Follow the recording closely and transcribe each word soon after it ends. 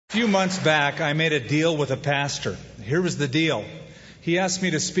A few months back, I made a deal with a pastor. Here was the deal. He asked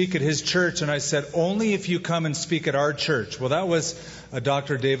me to speak at his church, and I said, only if you come and speak at our church. Well, that was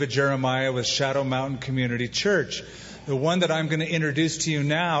Dr. David Jeremiah with Shadow Mountain Community Church. The one that I'm going to introduce to you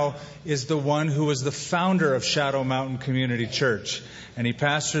now is the one who was the founder of Shadow Mountain Community Church. And he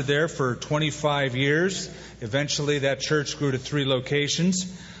pastored there for 25 years. Eventually, that church grew to 3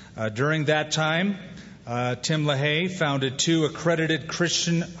 locations. During that time, Tim LaHaye founded 2 accredited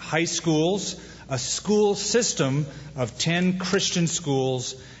Christian high schools, a school system of 10 Christian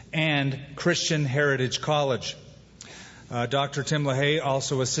schools, and Christian Heritage College. Dr. Tim LaHaye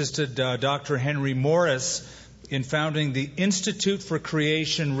also assisted Dr. Henry Morris in founding the Institute for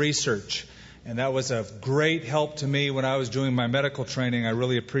Creation Research. And that was a great help to me when I was doing my medical training. I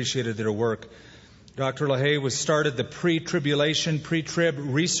really appreciated their work. Dr. LaHaye started the Pre-Trib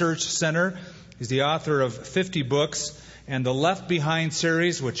Research Center. He's the author of 50 books, and the Left Behind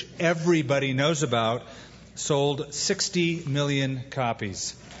series, which everybody knows about, sold 60 million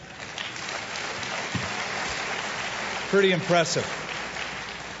copies. Pretty impressive.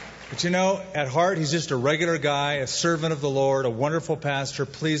 But you know, at heart, he's just a regular guy, a servant of the Lord, a wonderful pastor.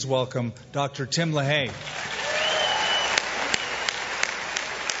 Please welcome Dr. Tim LaHaye.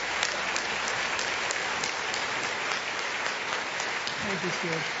 Thank you,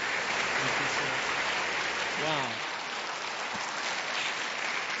 sir. Wow.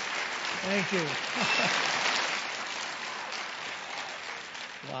 Thank you.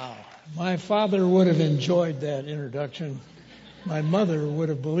 Wow. My father would have enjoyed that introduction. My mother would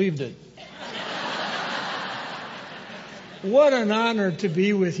have believed it. What an honor to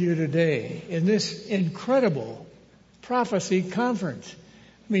be with you today in this incredible prophecy conference.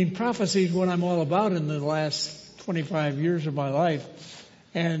 I mean, prophecy is what I'm all about in the last 25 years of my life.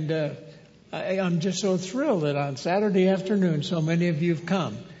 And I'm just so thrilled that on Saturday afternoon so many of you have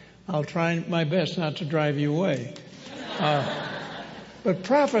come. I'll try my best not to drive you away. But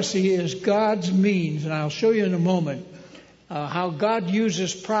prophecy is God's means, and I'll show you in a moment how God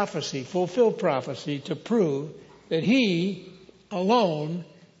uses prophecy, fulfilled prophecy, to prove that He alone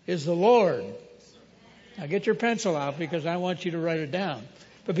is the Lord. Now get your pencil out because I want you to write it down.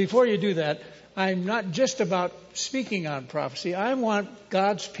 But before you do that, I'm not just about speaking on prophecy. I want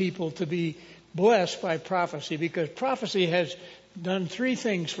God's people to be blessed by prophecy, because prophecy has done 3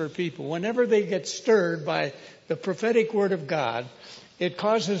 things for people. Whenever they get stirred by the prophetic word of God, it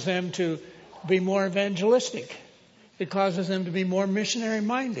causes them to be more evangelistic. It causes them to be more missionary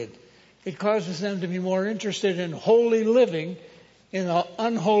minded. It causes them to be more interested in holy living in an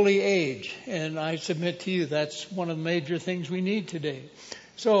unholy age. And I submit to you that's one of the major things we need today.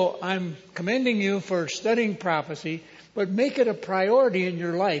 So I'm commending you for studying prophecy, but make it a priority in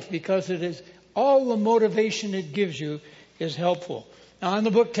your life, because it is all the motivation it gives you is helpful. Now on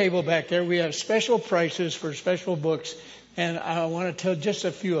the book table back there, we have special prices for special books, and I want to tell just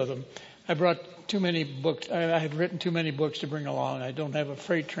a few of them. I brought too many books. I had written too many books to bring along. I don't have a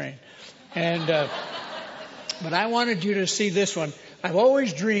freight train. And but I wanted you to see this one. I've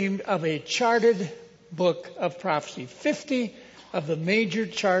always dreamed of a charted book of prophecy. 50 of the major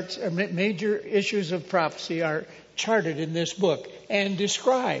charts, or major issues of prophecy are charted in this book and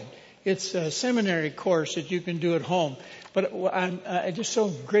described. It's a seminary course that you can do at home. But I'm just so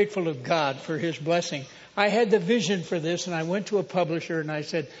grateful to God for His blessing. I had the vision for this, and I went to a publisher and I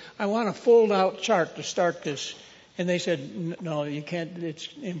said, I want a fold-out chart to start this. And they said, no, you can't, it's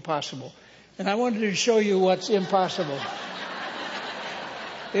impossible. And I wanted to show you what's impossible.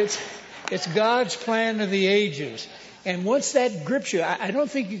 It's God's plan of the ages. And once that grips you, I don't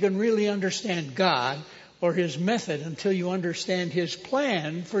think you can really understand God or His method until you understand His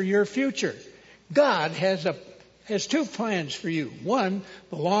plan for your future. God has 2 plans for you. One,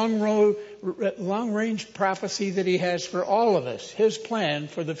 the long-range prophecy that He has for all of us, His plan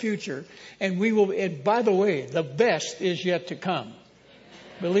for the future. And by the way, the best is yet to come.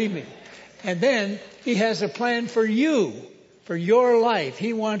 Believe me. And then He has a plan for you, for your life.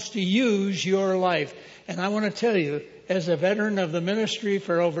 He wants to use your life. And I want to tell you, as a veteran of the ministry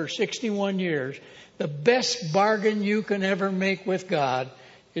for over 61 years, the best bargain you can ever make with God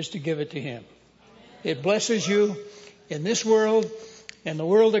is to give it to Him. It blesses you in this world and the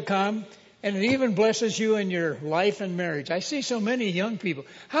world to come, and it even blesses you in your life and marriage. I see so many young people.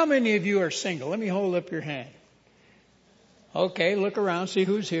 How many of you are single? Let me hold up your hand. Okay, look around, see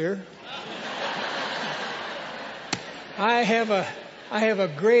who's here. I have a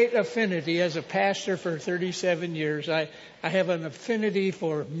great affinity as a pastor for 37 years. I have an affinity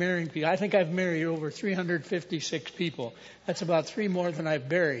for marrying people. I think I've married over 356 people. That's about 3 more than I've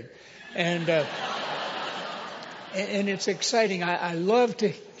buried. And And it's exciting. I love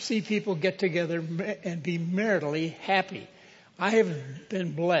to see people get together and be maritally happy. I have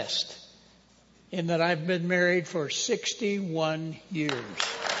been blessed in that I've been married for 61 years.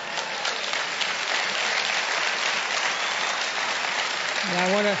 And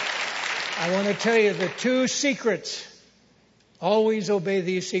I want to tell you the 2 secrets. Always obey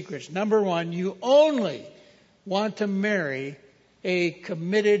these secrets. Number 1, you only want to marry a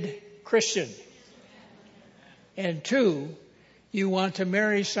committed Christian. And 2, you want to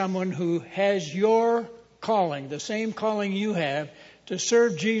marry someone who has your calling, the same calling you have, to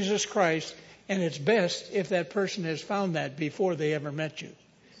serve Jesus Christ. And it's best if that person has found that before they ever met you.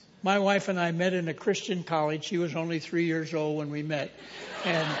 My wife and I met in a Christian college. She was only 3 years old when we met.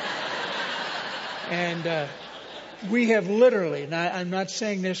 And we have literally, and I'm not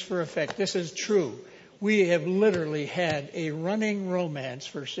saying this for effect, this is true. We have literally had a running romance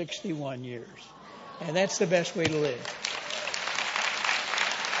for 61 years. And that's the best way to live.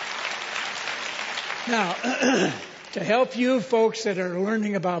 Now, to help you folks that are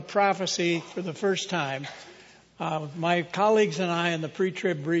learning about prophecy for the first time, my colleagues and I in the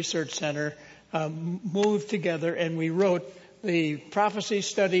Pre-Trib Research Center moved together and we wrote the Prophecy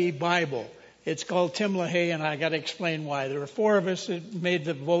Study Bible. It's called Tim LaHaye, and I got to explain why. There were 4 of us that made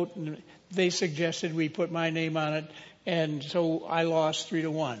the vote, and they suggested we put my name on it, and so I lost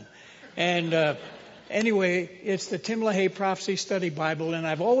 3-1. And anyway, it's the Tim LaHaye Prophecy Study Bible, and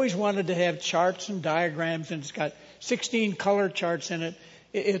I've always wanted to have charts and diagrams, and it's got 16 color charts in it.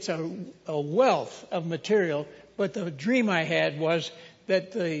 It's a wealth of material, but the dream I had was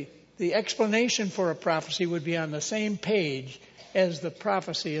that the explanation for a prophecy would be on the same page as the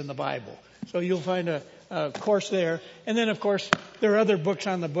prophecy in the Bible. So you'll find a course there. And then, of course, there are other books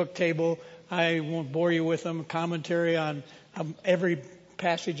on the book table. I won't bore you with them. Commentary on every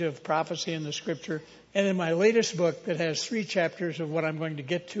passage of prophecy in the Scripture. And in my latest book that has 3 chapters of what I'm going to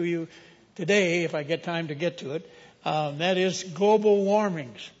get to you today, if I get time to get to it, that is global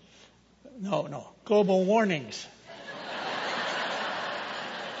warmings. Global warnings.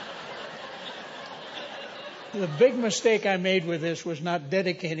 The big mistake I made with this was not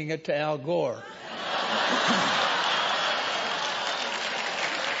dedicating it to Al Gore.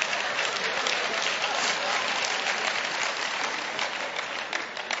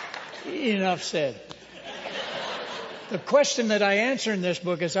 Enough said. The question that I answer in this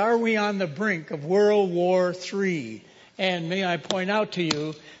book is, are we on the brink of World War III? And may I point out to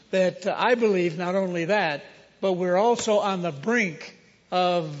you that I believe not only that, but we're also on the brink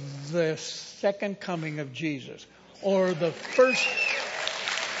of the second coming of Jesus, or the first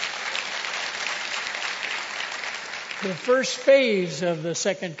phase of the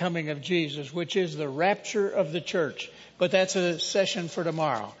second coming of Jesus, which is the rapture of the church. But that's a session for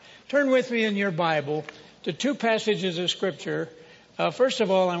tomorrow. Turn with me in your Bible to 2 passages of Scripture. First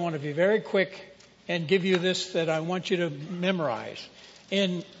of all, I want to be very quick and give you this that I want you to memorize.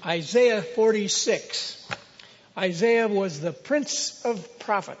 In Isaiah 46, Isaiah was the prince of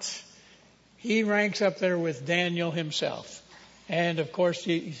prophets. He ranks up there with Daniel himself. And, of course,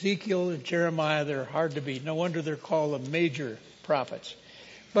 Ezekiel and Jeremiah, they're hard to beat. No wonder they're called the major prophets.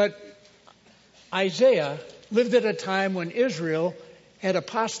 But Isaiah lived at a time when Israel had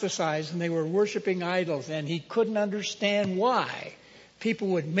apostatized and they were worshiping idols, and he couldn't understand why people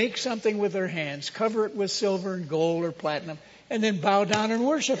would make something with their hands, cover it with silver and gold or platinum, and then bow down and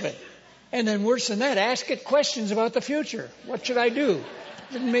worship it. And then worse than that, ask it questions about the future. What should I do?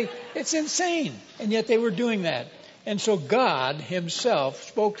 It's insane. And yet they were doing that. And so God himself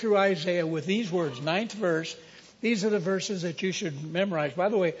spoke through Isaiah with these words, 9th verse. These are the verses that you should memorize. By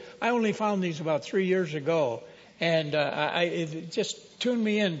the way, I only found these about 3 years ago. And it just tuned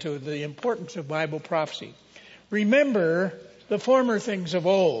me into the importance of Bible prophecy. Remember the former things of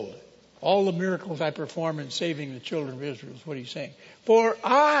old. All the miracles I perform in saving the children of Israel is what he's saying. For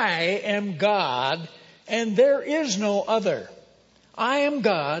I am God, and there is no other. I am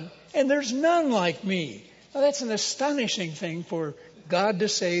God, and there's none like me. Now that's an astonishing thing for God to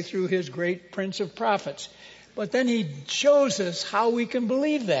say through his great prince of prophets. But then he shows us how we can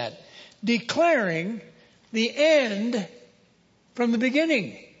believe that, declaring the end from the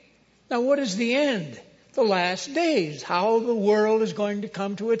beginning. Now what is the end? The last days, how the world is going to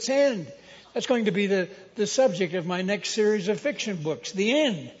come to its end. That's going to be the subject of my next series of fiction books, the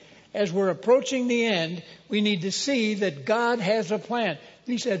end. As we're approaching the end, we need to see that God has a plan.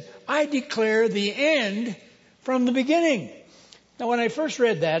 He said, I declare the end from the beginning. Now, when I first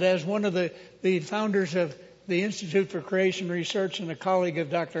read that, as one of the founders of the Institute for Creation Research and a colleague of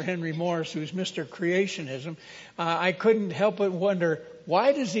Dr. Henry Morris, who's Mr. Creationism, I couldn't help but wonder,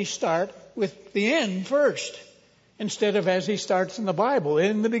 why does he start with the end first? instead of as he starts in the Bible.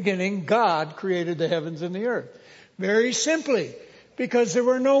 In the beginning, God created the heavens and the earth. Very simply, because there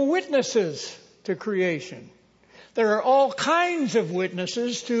were no witnesses to creation. There are all kinds of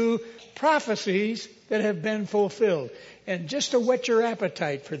witnesses to prophecies that have been fulfilled. And just to whet your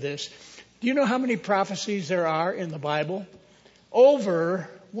appetite for this, do you know how many prophecies there are in the Bible? Over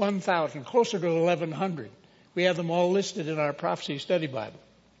 1,000, closer to 1,100. We have them all listed in our prophecy study Bible.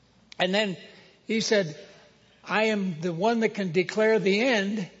 And then he said, I am the one that can declare the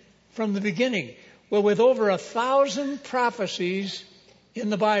end from the beginning. Well, with over 1,000 prophecies in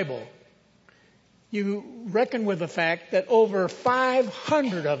the Bible, you reckon with the fact that over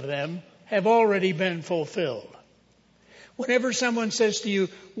 500 of them have already been fulfilled. Whenever someone says to you,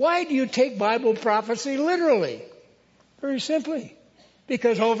 why do you take Bible prophecy literally? Very simply,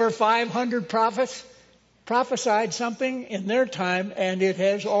 because over 500 prophets prophesied something in their time and it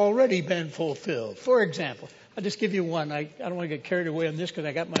has already been fulfilled. For example, I'll just give you one. I don't want to get carried away on this because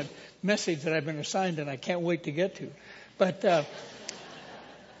I got my message that I've been assigned and I can't wait to get to. But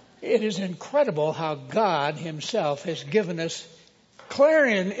it is incredible how God himself has given us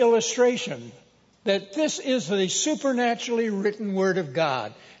clarion illustration that this is the supernaturally written Word of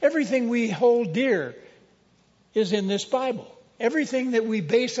God. Everything we hold dear is in this Bible. Everything that we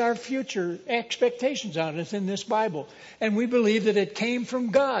base our future expectations on is in this Bible. And we believe that it came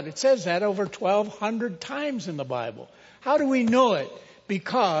from God. It says that over 1,200 times in the Bible. How do we know it?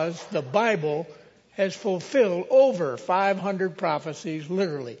 Because the Bible has fulfilled over 500 prophecies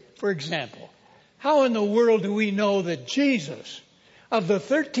literally. For example, how in the world do we know that Jesus, of the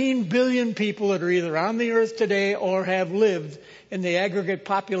 13 billion people that are either on the earth today or have lived in the aggregate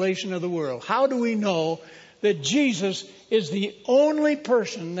population of the world, how do we know that Jesus is the only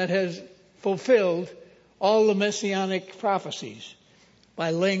person that has fulfilled all the messianic prophecies?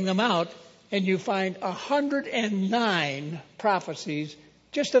 By laying them out, and you find 109 prophecies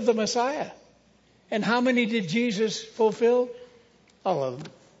just of the Messiah. And how many did Jesus fulfill? All of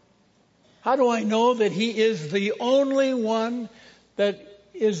them. How do I know that he is the only one that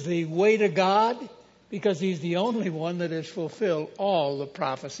is the way to God? Because he's the only one that has fulfilled all the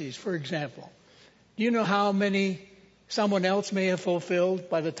prophecies. For example, do you know how many someone else may have fulfilled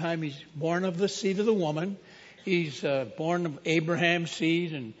by the time he's born of the seed of the woman? He's born of Abraham's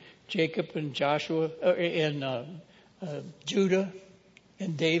seed and Jacob and Joshua and Judah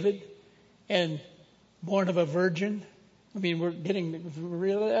and David, and born of a virgin. I mean, we're getting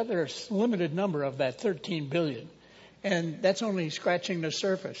there's a limited number of that 13 billion. And that's only scratching the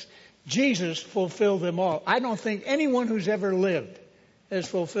surface. Jesus fulfilled them all. I don't think anyone who's ever lived has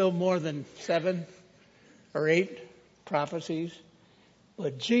fulfilled more than 7 or 8 prophecies.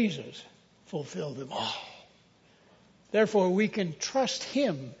 But Jesus fulfilled them all. Therefore, we can trust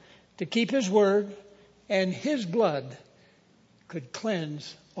him to keep his word, and his blood could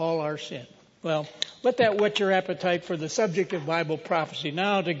cleanse all our sin. Well, let that whet your appetite for the subject of Bible prophecy.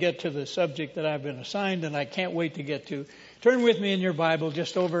 Now to get to the subject that I've been assigned and I can't wait to get to. Turn with me in your Bible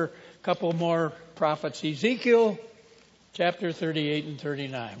just over a couple more prophets. Ezekiel chapter 38 and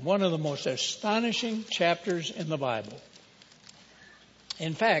 39. One of the most astonishing chapters in the Bible.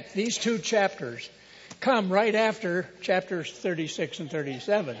 In fact, these two chapters come right after chapters 36 and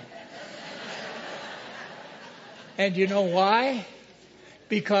 37. And you know why?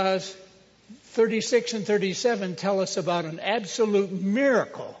 Because 36 and 37 tell us about an absolute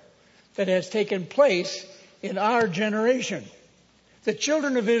miracle that has taken place in our generation. The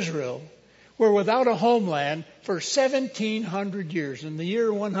children of Israel were without a homeland for 1,700 years. In the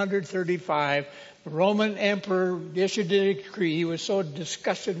year 135, the Roman emperor issued a decree. He was so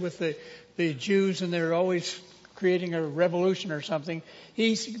disgusted with the Jews, and they're always creating a revolution or something.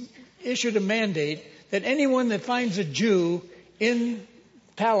 He issued a mandate that anyone that finds a Jew in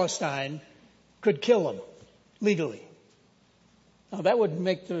Palestine could kill them legally. Now that would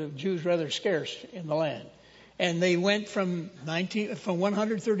make the Jews rather scarce in the land. And they went from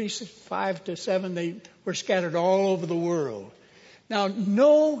 135 to 7, they were scattered all over the world. Now,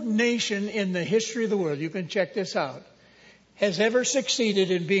 no nation in the history of the world, you can check this out, has ever succeeded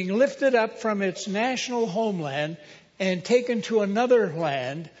in being lifted up from its national homeland and taken to another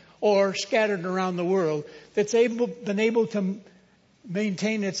land or scattered around the world that's been able to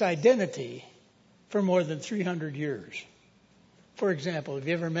maintain its identity for more than 300 years. For example, have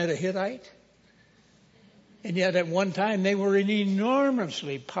you ever met a Hittite? And yet at one time they were an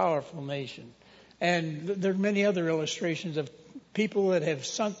enormously powerful nation. And there are many other illustrations of people that have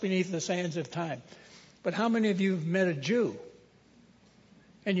sunk beneath the sands of time. But how many of you have met a Jew?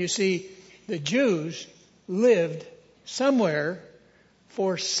 And you see, the Jews lived somewhere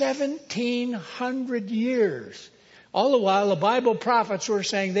for 1,700 years. All the while, the Bible prophets were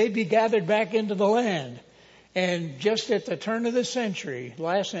saying they'd be gathered back into the land. And just at the turn of the century,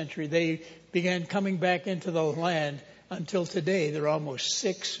 last century, they began coming back into the land. Until today, there are almost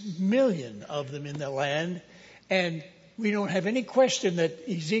 6 million of them in the land. And we don't have any question that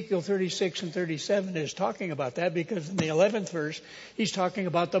Ezekiel 36 and 37 is talking about that, because in the 11th verse, he's talking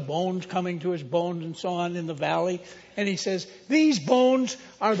about the bones coming to his bones and so on in the valley. And he says, these bones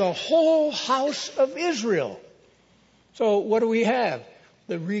are the whole house of Israel. So what do we have?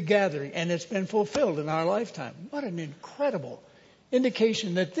 The regathering. And it's been fulfilled in our lifetime. What an incredible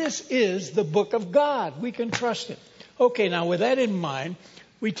indication that this is the book of God. We can trust it. Okay, now with that in mind,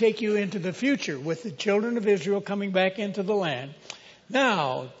 we take you into the future with the children of Israel coming back into the land.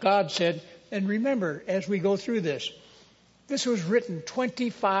 Now, God said, and remember, as we go through this was written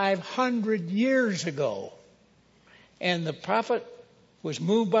 2,500 years ago. And the prophet was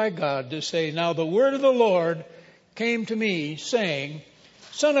moved by God to say, now the word of the Lord came to me saying,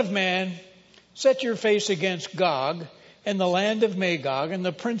 Son of man, set your face against Gog and the land of Magog and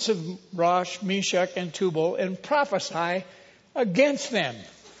the prince of Rosh, Meshach, and Tubal, and prophesy against them,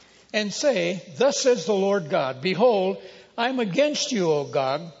 and say, thus says the Lord God, behold, I am against you, O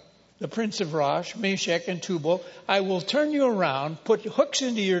Gog, the prince of Rosh, Meshach, and Tubal. I will turn you around, put hooks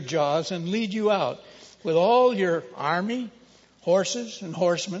into your jaws, and lead you out with all your army, horses, and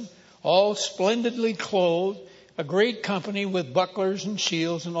horsemen, all splendidly clothed, a great company with bucklers and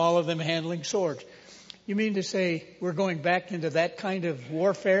shields, and all of them handling swords. You mean to say we're going back into that kind of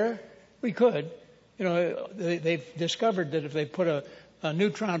warfare? We could. You know, they've discovered that if they put a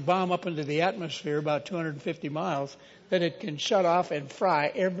neutron bomb up into the atmosphere about 250 miles, that it can shut off and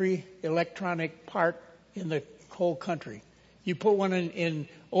fry every electronic part in the whole country. You put one in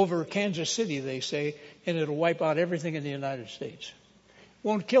over Kansas City, they say, and it'll wipe out everything in the United States.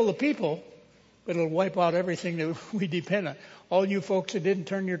 Won't kill the people, but it'll wipe out everything that we depend on. All you folks that didn't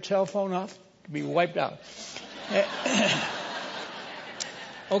turn your cell phone off, be wiped out.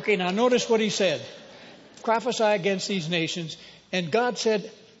 Okay, now notice what he said. Prophesy against these nations. And God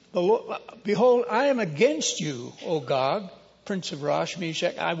said, behold, I am against you, O Gog, prince of Rosh,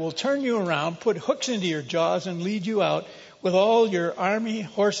 Meshach. I will turn you around, put hooks into your jaws, and lead you out with all your army,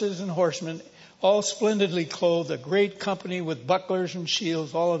 horses, and horsemen, all splendidly clothed, a great company with bucklers and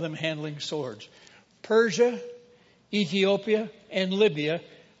shields, all of them handling swords. Persia, Ethiopia, and Libya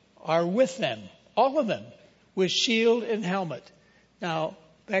are with them, all of them, with shield and helmet. Now,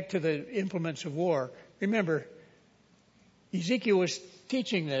 back to the implements of war. Remember, Ezekiel was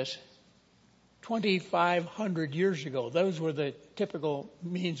teaching this 2,500 years ago. Those were the typical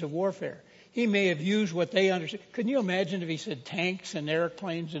means of warfare. He may have used what they understood. Can you imagine if he said tanks and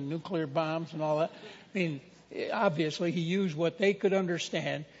airplanes and nuclear bombs and all that? I mean, obviously he used what they could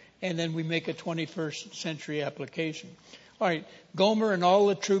understand, and then we make a 21st century application. All right, Gomer and all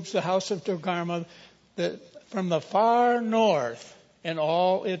the troops, the house of Togarmah, from the far north, and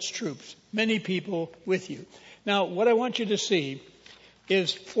all its troops, many people with you. Now, what I want you to see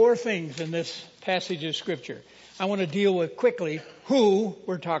is 4 things in this passage of Scripture. I want to deal with quickly who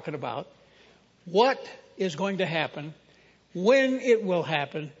we're talking about, what is going to happen, when it will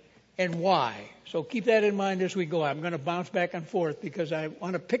happen, and why. So keep that in mind as we go. I'm going to bounce back and forth because I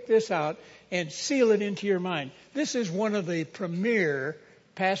want to pick this out and seal it into your mind. This is one of the premier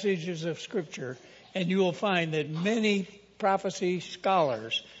passages of Scripture, and you will find that many prophecy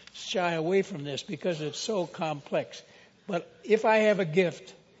scholars shy away from this because it's so complex. But if I have a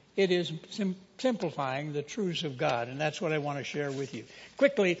gift, it is simplifying the truths of God, and that's what I want to share with you.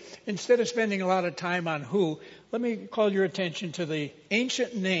 Quickly, instead of spending a lot of time on who, let me call your attention to the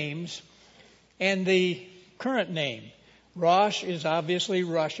ancient names and the current name. Rosh is obviously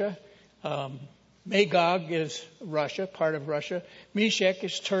Russia. Magog is Russia, part of Russia. Meshach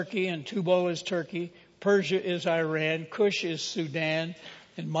is Turkey, and Tubal is Turkey. Persia is Iran. Cush is Sudan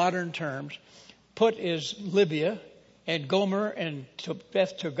in modern terms. Put is Libya. And Gomer and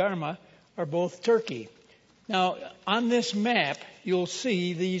Beth Togarmah are both Turkey. Now, on this map, you'll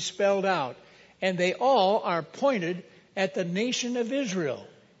see these spelled out. And they all are pointed at the nation of Israel.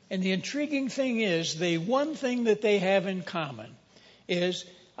 And the intriguing thing is, the one thing that they have in common is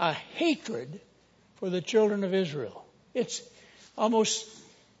a hatred for the children of Israel. It's almost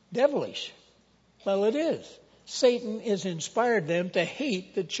devilish. Well, it is. Satan has inspired them to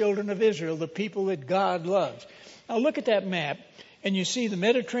hate the children of Israel, the people that God loves. Now look at that map, and you see the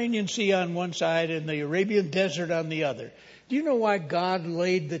Mediterranean Sea on one side and the Arabian Desert on the other. Do you know why God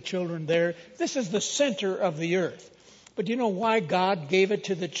laid the children there? This is the center of the earth. But do you know why God gave it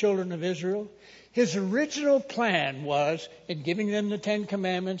to the children of Israel? His original plan was, in giving them the Ten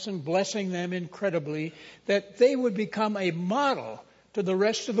Commandments and blessing them incredibly, that they would become a model to the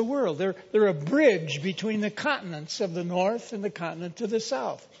rest of the world. They're a bridge between the continents of the north and the continent to the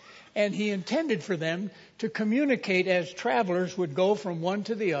south. And he intended for them to communicate as travelers would go from one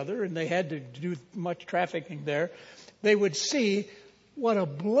to the other, and they had to do much trafficking there. They would see what a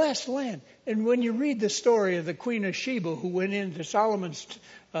blessed land. And when you read the story of the Queen of Sheba, who went into Solomon's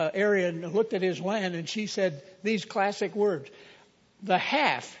area and looked at his land, and she said these classic words, "The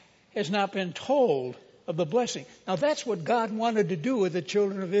half has not been told of the blessing." Now that's what God wanted to do with the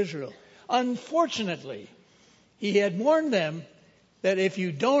children of Israel. Unfortunately, he had warned them that if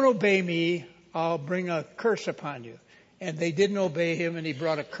you don't obey me, I'll bring a curse upon you. And they didn't obey him, and he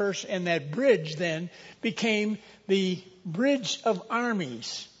brought a curse, and that bridge then became the bridge of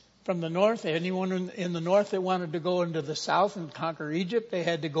armies. From the north, anyone in the north that wanted to go into the south and conquer Egypt, they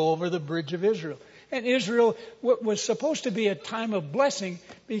had to go over the bridge of Israel. And Israel, what was supposed to be a time of blessing,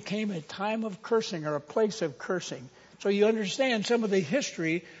 became a time of cursing, or a place of cursing. So you understand some of the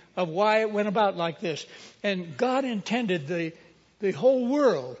history of why it went about like this. And God intended the whole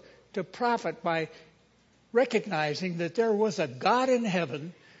world to profit by recognizing that there was a God in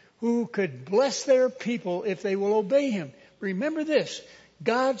heaven who could bless their people if they will obey him. Remember this.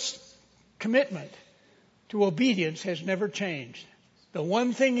 God's commitment to obedience has never changed. The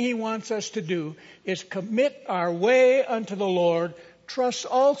one thing he wants us to do is commit our way unto the Lord, trust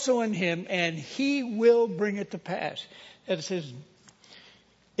also in him, and he will bring it to pass. That's his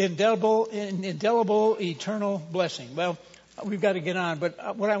indelible, eternal blessing. Well, we've got to get on,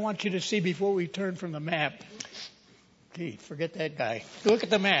 but what I want you to see before we turn from the map, gee, forget that guy. Look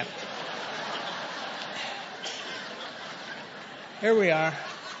at the map. Here we are.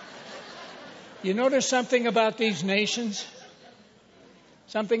 You notice something about these nations?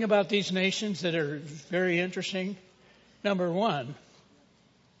 Something about these nations that are very interesting. Number one,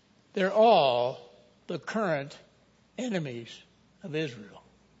 they're all the current enemies of Israel.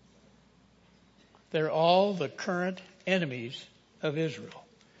 They're all the current enemies of Israel.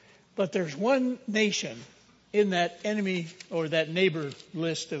 But there's one nation in that enemy or that neighbor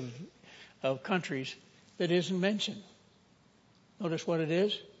list of countries that isn't mentioned. Notice what it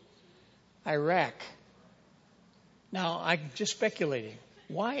is? Iraq. Now, I'm just speculating.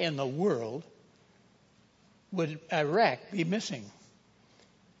 Why in the world would Iraq be missing?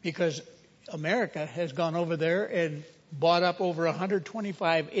 Because America has gone over there and bought up over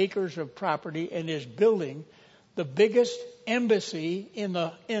 125 acres of property and is building the biggest embassy in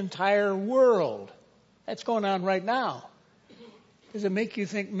the entire world. That's going on right now. Does it make you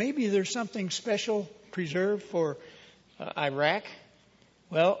think maybe there's something special preserved for Iraq?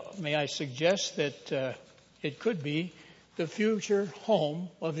 Well, may I suggest that it could be the future home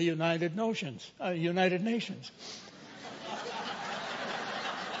of the United Nations.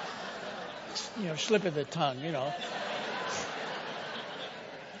 Slip of the tongue,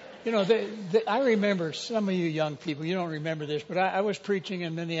 I remember some of you young people, you don't remember this, but I was preaching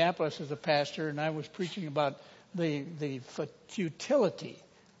in Minneapolis as a pastor, and I was preaching about the futility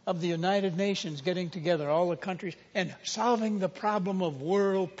of the United Nations getting together, all the countries, and solving the problem of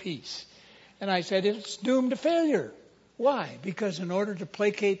world peace. And I said, it's doomed to failure. Why? Because in order to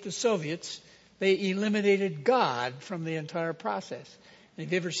placate the Soviets, they eliminated God from the entire process. And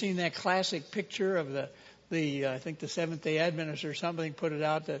have you ever seen that classic picture of I think the Seventh-day Adventists or something put it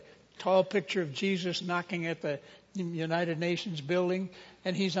out, the tall picture of Jesus knocking at the United Nations building,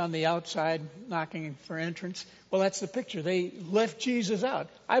 and he's on the outside knocking for entrance? Well, that's the picture. They left Jesus out.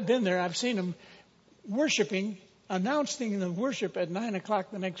 I've been there. I've seen them worshiping, announcing the worship at 9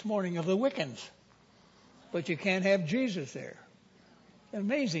 o'clock the next morning of the Wiccans. But you can't have Jesus there.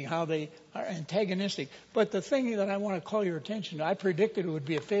 Amazing how they are antagonistic. But the thing that I want to call your attention to, I predicted it would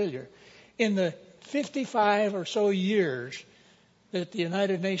be a failure. In the 55 or so years that the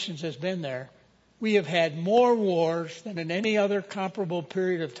United Nations has been there, we have had more wars than in any other comparable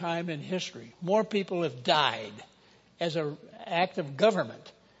period of time in history. More people have died as an act of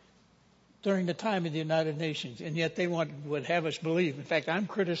government during the time of the United Nations, and yet they would have us believe. In fact, I'm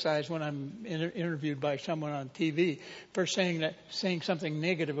criticized when I'm interviewed by someone on TV for saying something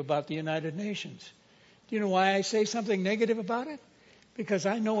negative about the United Nations. Do you know why I say something negative about it? Because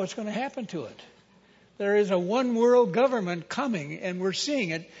I know what's going to happen to it. There is a one world government coming, and we're seeing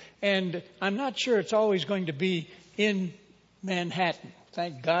it, and I'm not sure it's always going to be in Manhattan.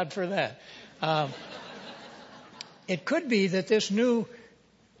 Thank God for that. It could be that this new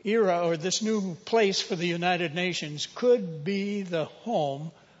era or this new place for the United Nations could be the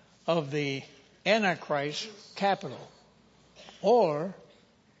home of the Antichrist capital, or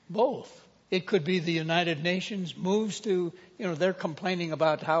both. It could be the United Nations moves to, they're complaining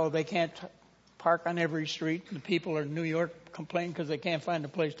about how they can't park on every street. The people in New York complain because they can't find a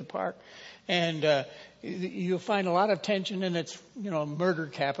place to park. And you'll find a lot of tension, and it's, murder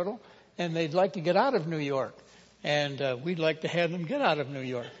capital. And they'd like to get out of New York. And we'd like to have them get out of New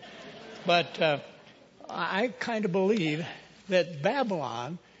York. But I kind of believe that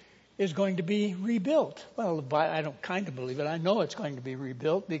Babylon is going to be rebuilt. Well, I don't kind of believe it. I know it's going to be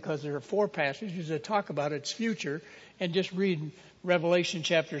rebuilt because there are 4 passages that talk about its future. And just read Revelation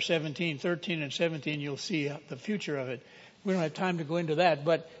chapter 17, 13 and 17, you'll see the future of it. We don't have time to go into that,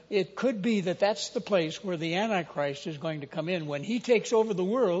 but it could be that that's the place where the Antichrist is going to come in. When he takes over the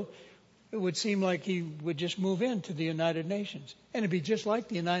world, it would seem like he would just move into the United Nations. And it'd be just like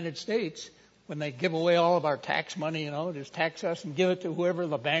the United States. When they give away all of our tax money, just tax us and give it to whoever,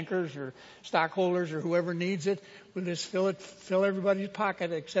 the bankers or stockholders or whoever needs it. We'll just fill everybody's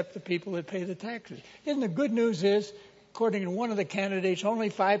pocket except the people that pay the taxes. And the good news is, according to one of the candidates, only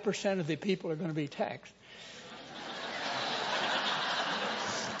 5% of the people are going to be taxed.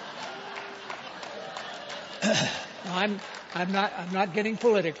 I'm not getting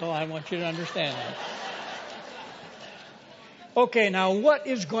political. I want you to understand that. Okay, now what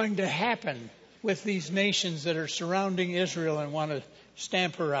is going to happen with these nations that are surrounding Israel and want to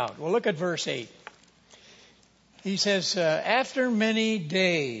stamp her out? Well, look at verse 8. He says, after many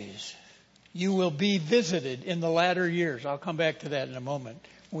days you will be visited in the latter years. I'll come back to that in a moment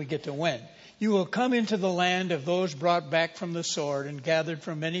when we get to when. You will come into the land of those brought back from the sword and gathered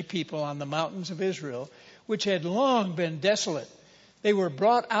from many people on the mountains of Israel, which had long been desolate. They were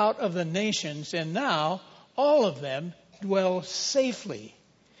brought out of the nations, and now all of them dwell safely.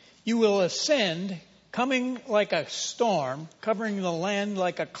 You will ascend, coming like a storm, covering the land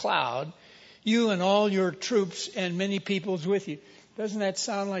like a cloud, you and all your troops and many peoples with you. Doesn't that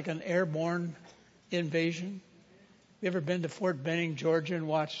sound like an airborne invasion? You ever been to Fort Benning, Georgia, and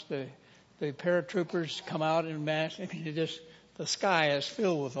watched the paratroopers come out in mass? I mean, the sky is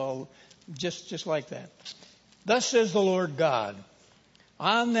filled with all, just like that. Thus says the Lord God,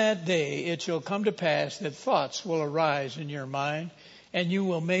 on that day it shall come to pass that thoughts will arise in your mind, and you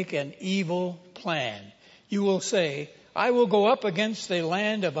will make an evil plan. You will say, I will go up against a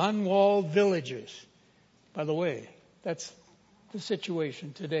land of unwalled villages. By the way, that's the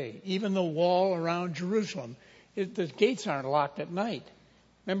situation today. Even the wall around Jerusalem, the gates aren't locked at night.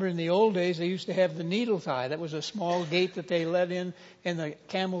 Remember in the old days, they used to have the needle tie. That was a small gate that they let in, and the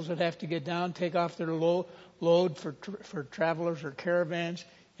camels would have to get down, take off their load for travelers or caravans,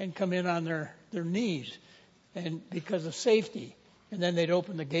 and come in on their knees, and because of safety. And then they'd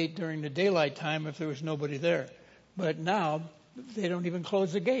open the gate during the daylight time if there was nobody there. But now they don't even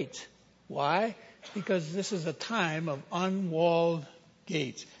close the gates. Why? Because this is a time of unwalled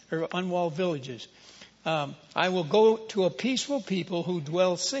gates or unwalled villages. I will go to a peaceful people who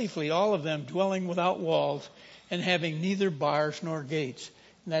dwell safely, all of them dwelling without walls and having neither bars nor gates.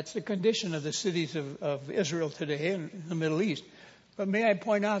 And that's the condition of the cities of Israel today in the Middle East. But may I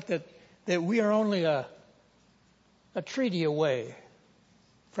point out that we are only a treaty away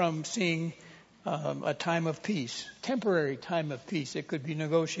from seeing a time of peace, temporary time of peace. It could be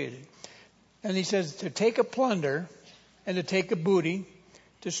negotiated. And he says to take a plunder and to take a booty,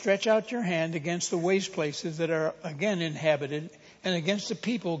 to stretch out your hand against the waste places that are again inhabited and against the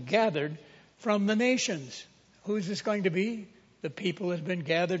people gathered from the nations. Who is this going to be? The people that have been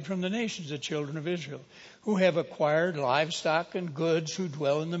gathered from the nations, the children of Israel, who have acquired livestock and goods, who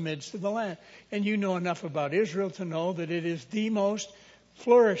dwell in the midst of the land. And you know enough about Israel to know that it is the most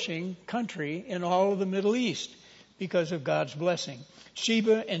flourishing country in all of the Middle East because of God's blessing.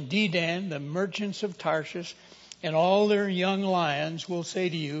 Sheba and Dedan, the merchants of Tarshish, and all their young lions will say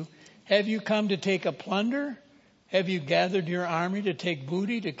to you, have you come to take a plunder? Have you gathered your army to take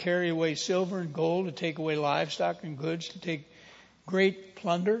booty, to carry away silver and gold, to take away livestock and goods, to take great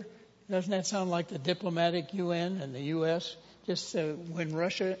plunder? Doesn't that sound like the diplomatic UN and the U.S.? Just when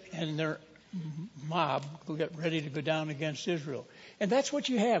Russia and their mob get ready to go down against Israel. And that's what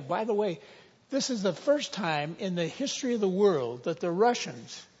you have. By the way, this is the first time in the history of the world that the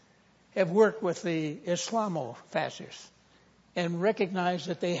Russians have worked with the Islamo-fascists and recognized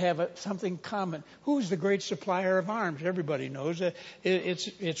that they have something common. Who's the great supplier of arms? Everybody knows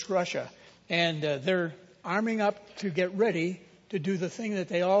it's Russia. And they're arming up to get ready to do the thing that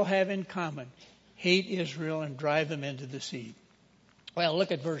they all have in common, hate Israel and drive them into the sea. Well,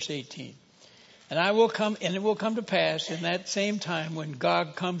 look at verse 18. And it will come to pass in that same time when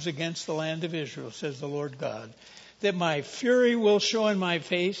Gog comes against the land of Israel, says the Lord God, that my fury will show in my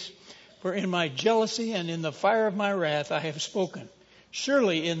face, for in my jealousy and in the fire of my wrath I have spoken.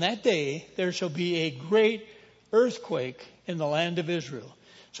 Surely in that day there shall be a great earthquake in the land of Israel,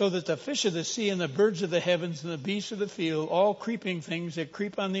 so that the fish of the sea and the birds of the heavens and the beasts of the field, all creeping things that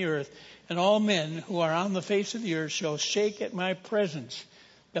creep on the earth, and all men who are on the face of the earth shall shake at my presence.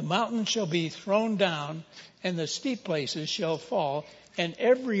 The mountains shall be thrown down, and the steep places shall fall, and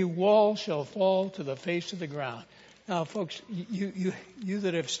every wall shall fall to the face of the ground. Now, folks, you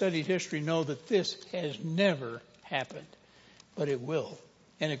that have studied history know that this has never happened, but it will,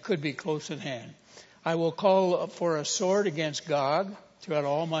 and it could be close at hand. I will call for a sword against Gog throughout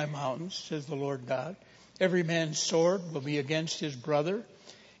all my mountains, says the Lord God. Every man's sword will be against his brother,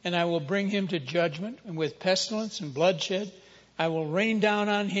 and I will bring him to judgment, and with pestilence and bloodshed I will rain down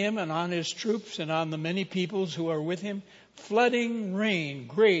on him and on his troops and on the many peoples who are with him, flooding rain,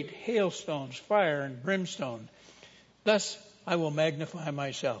 great hailstones, fire, and brimstone. Thus I will magnify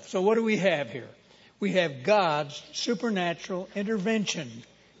myself. So what do we have here? We have God's supernatural intervention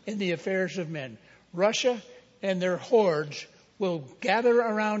in the affairs of men. Russia and their hordes will gather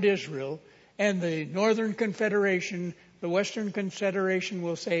around Israel, and the Northern Confederation, the Western Confederation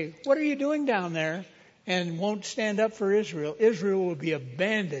will say, "What are you doing down there?" and won't stand up for Israel. Israel will be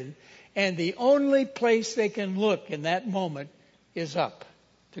abandoned, and the only place they can look in that moment is up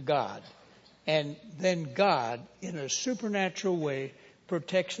to God. And then God, in a supernatural way,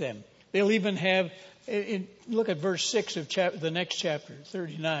 protects them. They'll even have, look at verse 6 of the next chapter,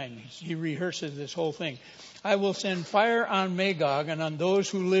 39. He rehearses this whole thing. I will send fire on Magog and on those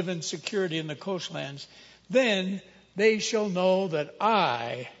who live in security in the coastlands. Then they shall know that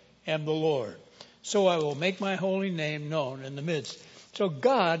I am the Lord. So I will make my holy name known in the midst. So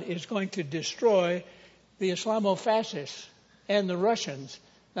God is going to destroy the Islamofascists and the Russians,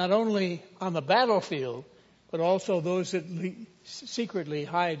 not only on the battlefield, but also those that secretly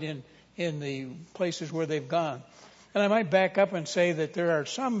hide in the places where they've gone. And I might back up and say that there are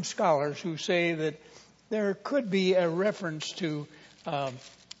some scholars who say that there could be a reference to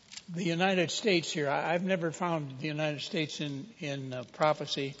the United States here. I've never found the United States in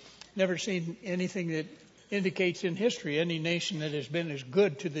prophecy. Never seen anything that indicates in history any nation that has been as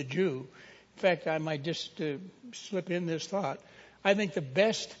good to the Jew. In fact, I might just slip in this thought. I think the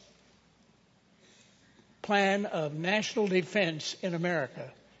best plan of national defense in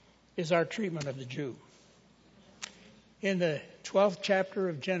America is our treatment of the Jew. In the 12th chapter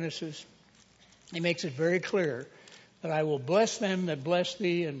of Genesis, he makes it very clear that I will bless them that bless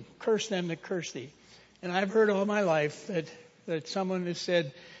thee and curse them that curse thee. And I've heard all my life that someone has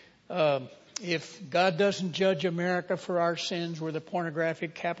said, if God doesn't judge America for our sins, we're the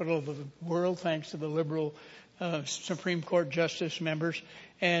pornographic capital of the world, thanks to the liberal Supreme Court justice members.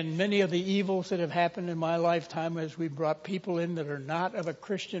 And many of the evils that have happened in my lifetime as we brought people in that are not of a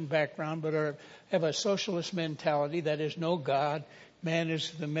Christian background, but have a socialist mentality, that is no God. Man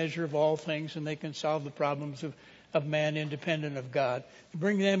is the measure of all things, and they can solve the problems of man independent of God.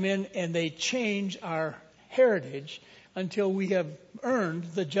 Bring them in, and they change our heritage until we have earned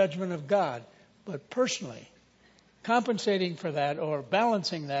the judgment of God. But personally, compensating for that or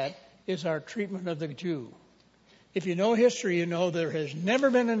balancing that is our treatment of the Jew. If you know history, you know there has never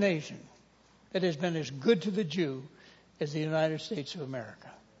been a nation that has been as good to the Jew as the United States of America.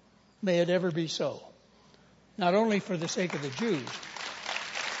 May it ever be so. Not only for the sake of the Jews,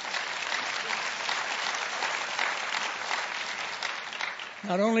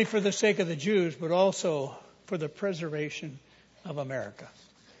 but also for the preservation of America.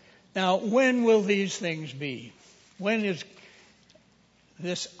 Now, when will these things be? When is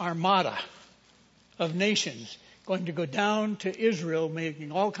this armada of nations going to go down to Israel,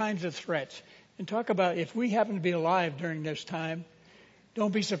 making all kinds of threats? And talk about, if we happen to be alive during this time,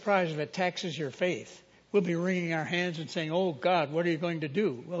 don't be surprised if it taxes your faith. We'll be wringing our hands and saying, "Oh God, what are you going to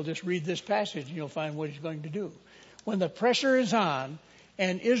do?" Well, just read this passage and you'll find what he's going to do. When the pressure is on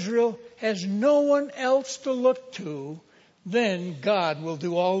and Israel has no one else to look to, then God will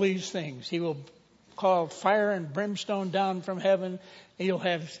do all these things. He will call fire and brimstone down from heaven. He'll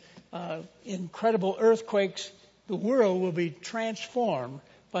have incredible earthquakes. The world will be transformed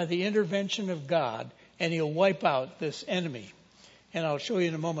by the intervention of God, and he'll wipe out this enemy. And I'll show you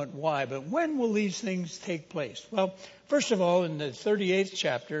in a moment why. But when will these things take place? Well, first of all, in the 38th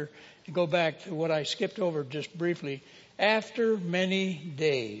chapter, to go back to what I skipped over just briefly, after many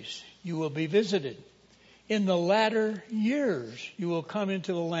days you will be visited. In the latter years you will come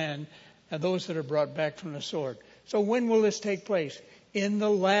into the land, and those that are brought back from the sword. So when will this take place? In the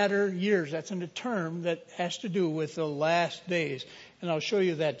latter years. That's a term that has to do with the last days. And I'll show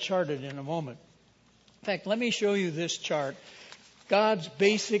you that charted in a moment. In fact, let me show you this chart. God's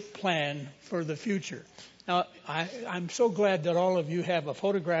basic plan for the future. Now, I'm so glad that all of you have a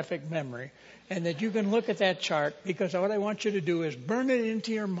photographic memory and that you can look at that chart, because what I want you to do is burn it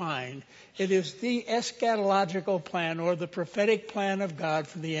into your mind. It is the eschatological plan, or the prophetic plan of God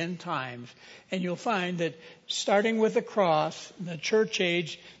for the end times. And you'll find that starting with the cross, the church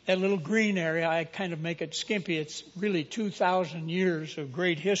age, that little green area, I kind of make it skimpy. It's really 2,000 years of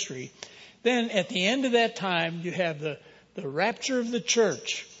great history. Then at the end of that time, you have the rapture of the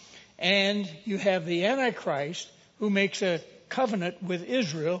church. And you have the Antichrist, who makes a covenant with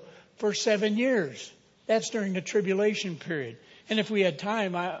Israel for 7 years. That's during the tribulation period. And if we had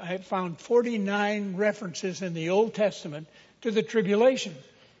time, I found 49 references in the Old Testament to the tribulation.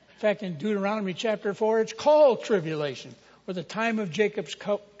 In fact, in Deuteronomy chapter 4, it's called tribulation, or the time of Jacob's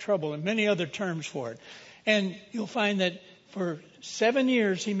trouble, and many other terms for it. And you'll find that for 7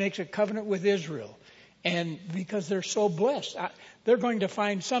 years, he makes a covenant with Israel. And because they're so blessed, they're going to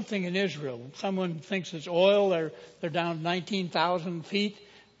find something in Israel. Someone thinks it's oil. They're down 19,000 feet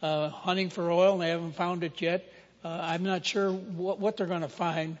hunting for oil, and they haven't found it yet. I'm not sure what they're going to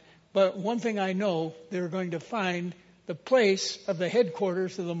find. But one thing I know, they're going to find the place of the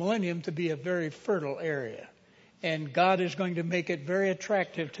headquarters of the millennium to be a very fertile area. And God is going to make it very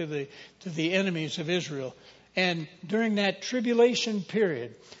attractive to the enemies of Israel. And during that tribulation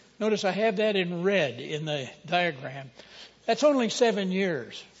period, notice I have that in red in the diagram. That's only 7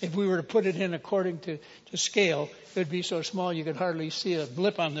 years. If we were to put it in according to scale, it would be so small you could hardly see a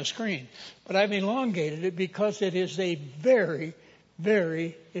blip on the screen. But I've elongated it because it is a very,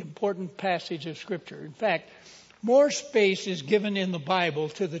 very important passage of Scripture. In fact, more space is given in the Bible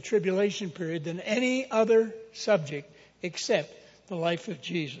to the tribulation period than any other subject except the life of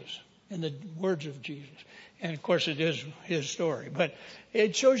Jesus and the words of Jesus. And of course it is his story. But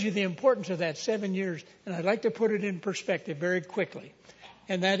it shows you the importance of that 7 years. And I'd like to put it in perspective very quickly.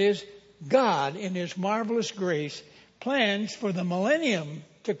 And that is, God, in his marvelous grace, plans for the millennium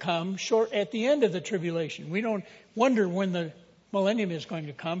to come short at the end of the tribulation. We don't wonder when the millennium is going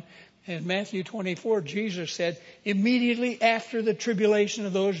to come. In Matthew 24, Jesus said, immediately after the tribulation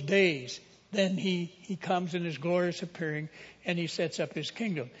of those days, then he comes in his glorious appearing and he sets up his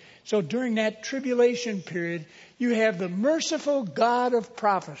kingdom. So during that tribulation period, you have the merciful God of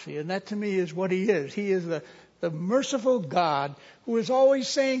prophecy. And that to me is what he is. He is the merciful God who is always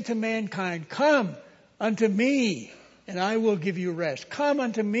saying to mankind, come unto me and I will give you rest. Come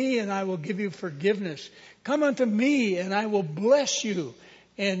unto me and I will give you forgiveness. Come unto me and I will bless you.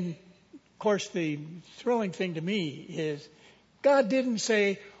 And of course, the thrilling thing to me is God didn't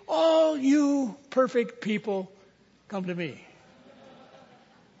say, all you perfect people, come to me.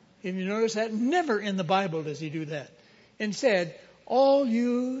 If you notice that, never in the Bible does he do that. Instead, all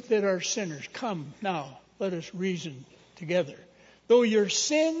you that are sinners, come now, let us reason together. Though your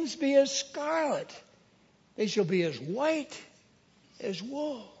sins be as scarlet, they shall be as white as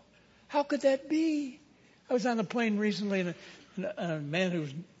wool. How could that be? I was on the plane recently, and a man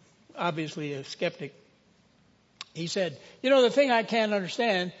who's obviously a skeptic, he said, the thing I can't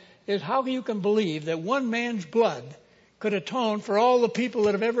understand is how you can believe that one man's blood could atone for all the people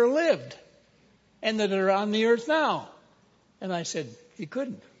that have ever lived and that are on the earth now. And I said, he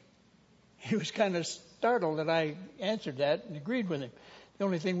couldn't. He was kind of startled that I answered that and agreed with him. The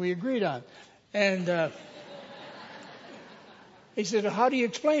only thing we agreed on. And he said, how do you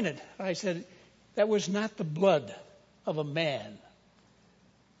explain it? I said, that was not the blood of a man.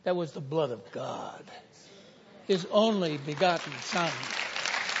 That was the blood of God, his only begotten Son.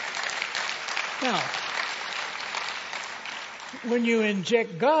 Now, when you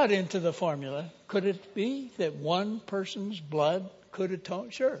inject God into the formula, could it be that one person's blood could atone?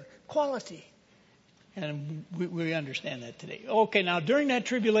 Sure. Quality. And we understand that today. Okay, now during that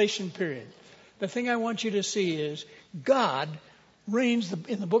tribulation period, the thing I want you to see is God reigns.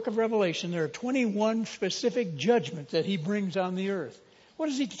 In the book of Revelation, there are 21 specific judgments that he brings on the earth. What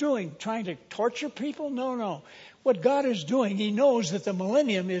is he doing? Trying to torture people? No. What God is doing, he knows that the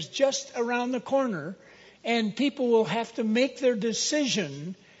millennium is just around the corner and people will have to make their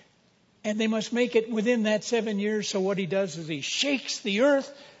decision and they must make it within that 7 years. So what he does is he shakes the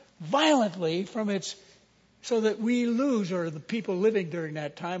earth violently from its, so that we lose, or the people living during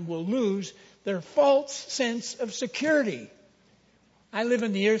that time will lose their false sense of security. I live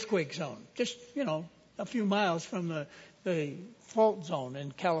in the earthquake zone, just, a few miles from the fault zone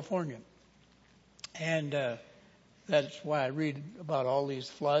in California. And that's why I read about all these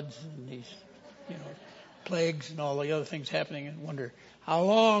floods and these, plagues and all the other things happening and wonder, how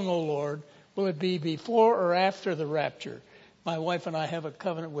long, O Lord, will it be before or after the rapture? My wife and I have a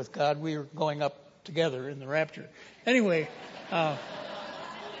covenant with God. We are going up together in the rapture. Anyway,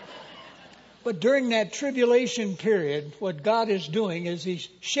 But during that tribulation period, what God is doing is He's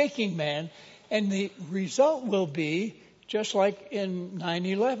shaking man, and the result will be just like in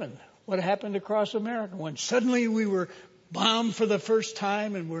 9/11. What happened across America when suddenly we were bombed for the first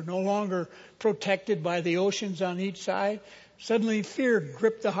time and we're no longer protected by the oceans on each side. Suddenly fear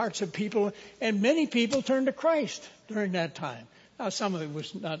gripped the hearts of people, and many people turned to Christ during that time. Now, some of it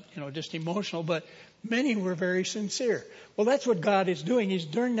was not, just emotional, but many were very sincere. Well, that's what God is doing. He's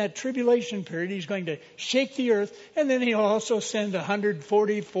during that tribulation period, He's going to shake the earth, and then He'll also send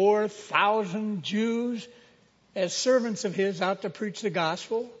 144,000 Jews as servants of His out to preach the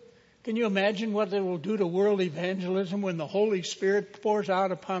gospel. Can you imagine what it will do to world evangelism when the Holy Spirit pours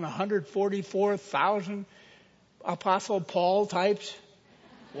out upon 144,000 Apostle Paul types?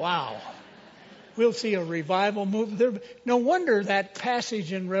 Wow. We'll see a revival move there. No wonder that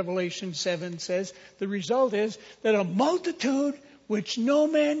passage in Revelation 7 says the result is that a multitude which no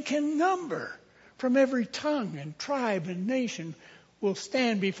man can number from every tongue and tribe and nation will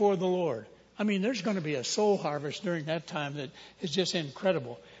stand before the Lord. I mean, there's going to be a soul harvest during that time that is just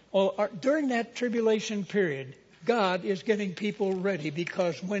incredible. Well, during that tribulation period, God is getting people ready,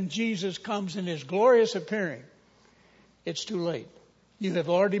 because when Jesus comes in His glorious appearing, it's too late. You have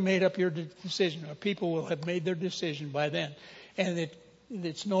already made up your decision, or people will have made their decision by then, and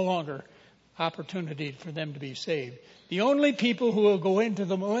it's no longer opportunity for them to be saved. The only people who will go into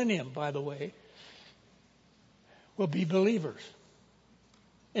the millennium, by the way, will be believers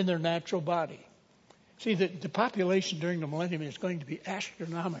in their natural body. See, the population during the millennium is going to be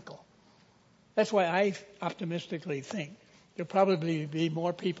astronomical. That's why I optimistically think there'll probably be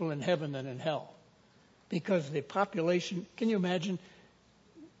more people in heaven than in hell. Because the population, can you imagine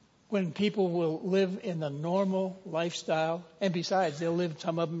when people will live in the normal lifestyle? And besides, they'll live,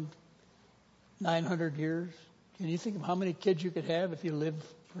 some of them, 900 years. Can you think of how many kids you could have if you lived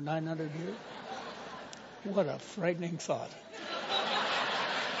for 900 years? What a frightening thought.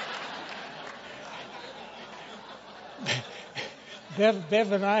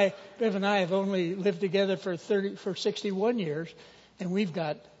 Bev and I have only lived together for 61 years, and we've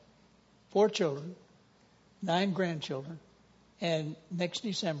got 4 children, 9 grandchildren, and next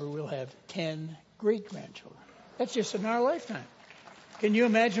December we'll have 10 great-grandchildren. That's just in our lifetime. Can you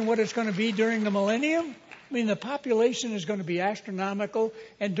imagine what it's going to be during the millennium? I mean, the population is going to be astronomical,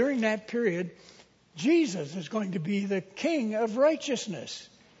 and during that period, Jesus is going to be the King of righteousness.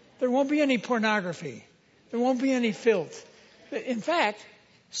 There won't be any pornography. There won't be any filth. In fact,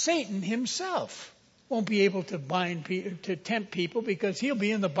 Satan himself won't be able to to tempt people, because he'll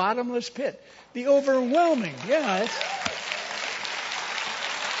be in the bottomless pit. The overwhelming,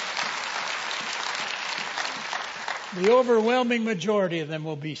 the overwhelming majority of them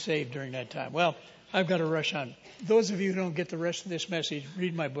will be saved during that time. Well, I've got to rush on. Those of you who don't get the rest of this message,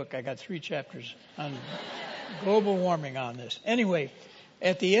 read my book. I got 3 chapters on global warming on this. Anyway,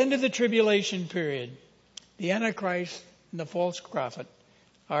 at the end of the tribulation period, the Antichrist and the false prophet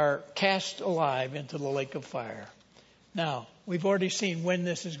are cast alive into the lake of fire. Now, we've already seen when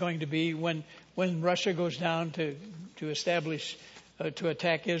this is going to be, when Russia goes down to establish, to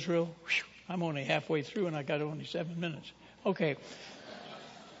attack Israel. Whew, I'm only halfway through and I got only 7 minutes. Okay.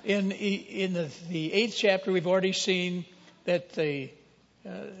 In the 8th chapter, we've already seen that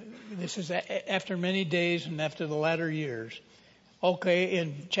this is after many days and after the latter years. Okay,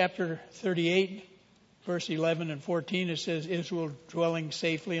 in chapter 38, verse 11 and 14, it says Israel dwelling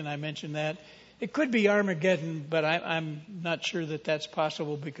safely, and I mentioned that. It could be Armageddon, but I'm not sure that that's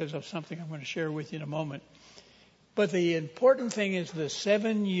possible because of something I'm going to share with you in a moment. But the important thing is the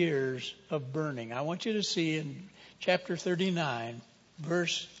 7 years of burning. I want you to see in chapter 39,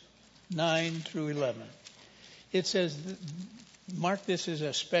 verse 9 through 11. It says, mark this as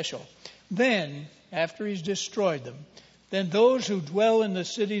a special. Then, after He's destroyed them, then those who dwell in the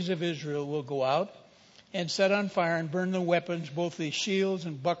cities of Israel will go out and set on fire and burn the weapons, both the shields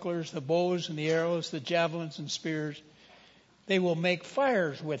and bucklers, the bows and the arrows, the javelins and spears. They will make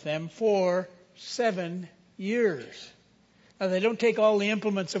fires with them for 7 years. Now, they don't take all the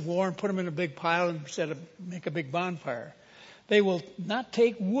implements of war and put them in a big pile and make a big bonfire. They will not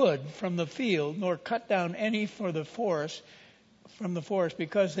take wood from the field, nor cut down any from the forest,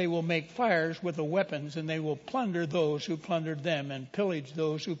 because they will make fires with the weapons, and they will plunder those who plundered them and pillage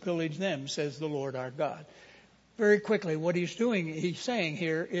those who pillaged them, says the Lord our God. Very quickly, what he's saying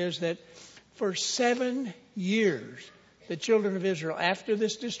here is that for 7 years, the children of Israel, after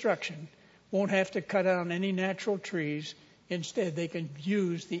this destruction, won't have to cut down any natural trees. Instead, they can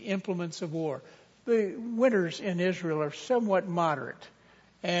use the implements of war. The winters in Israel are somewhat moderate.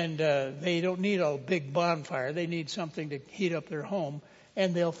 And they don't need a big bonfire. They need something to heat up their home.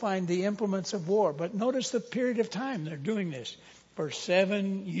 and they'll find the implements of war. But notice the period of time they're doing this. For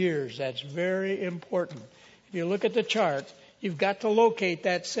 7 years. That's very important. If you look at the chart, you've got to locate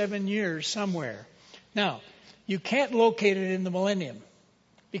that 7 years somewhere. Now, you can't locate it in the millennium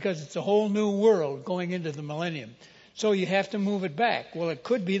because it's a whole new world going into the millennium. So you have to move it back. Well, it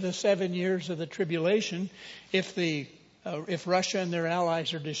could be the 7 years of the tribulation if Russia and their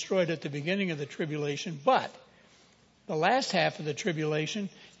allies are destroyed at the beginning of the tribulation. But the last half of the tribulation,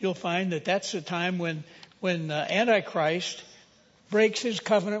 you'll find that that's the time when Antichrist breaks his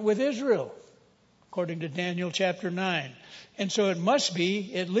covenant with Israel, according to Daniel chapter 9. And so it must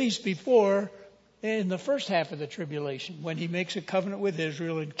be at least before, in the first half of the tribulation, when he makes a covenant with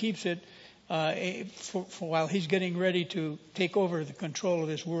Israel and keeps it for while he's getting ready to take over the control of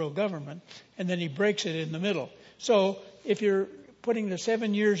this world government, and then he breaks it in the middle. So if you're putting the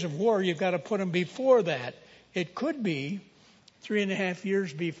 7 years of war, you've got to put them before that. It could be 3.5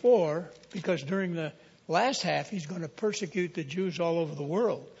 years before, because during the last half he's going to persecute the Jews all over the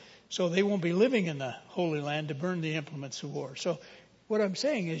world. So they won't be living in the Holy Land to burn the implements of war. So what I'm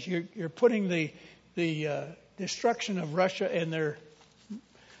saying is you're putting the destruction of Russia and their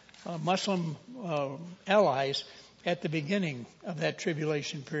Muslim allies at the beginning of that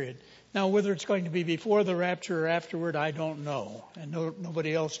tribulation period. Now, whether it's going to be before the rapture or afterward, I don't know. And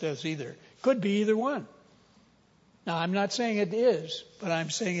nobody else does either. Could be either one. Now, I'm not saying it is, but I'm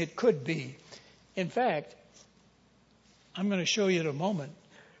saying it could be. In fact, I'm going to show you in a moment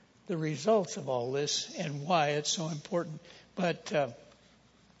the results of all this and why it's so important. But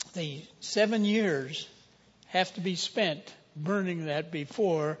the 7 years have to be spent burning that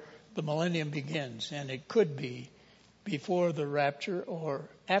before the millennium begins. And it could be before the rapture or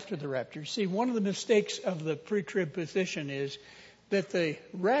after the rapture. See, one of the mistakes of the pre-trib position is that the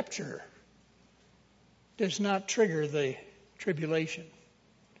rapture does not trigger the tribulation.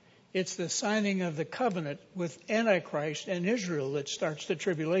 It's the signing of the covenant with Antichrist and Israel that starts the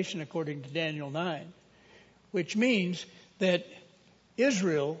tribulation, according to Daniel 9, which means that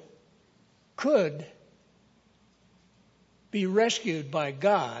Israel could be rescued by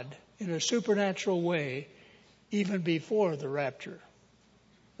God in a supernatural way even before the rapture.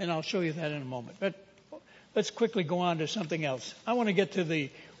 And I'll show you that in a moment. But let's quickly go on to something else. I want to get to the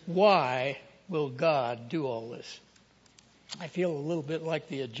why will God do all this. I feel a little bit like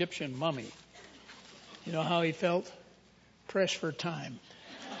the Egyptian mummy. You know how he felt? Pressed for time.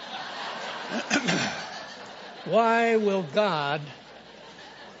 Why will God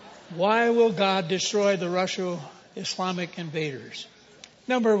destroy the Russo-Islamic invaders?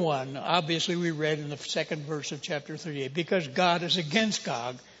 Number one, obviously we read in the second verse of chapter 38, because God is against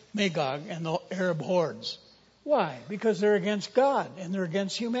Gog, Magog, and the Arab hordes. Why? Because they're against God and they're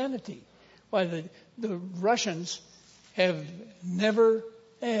against humanity. Why, the Russians have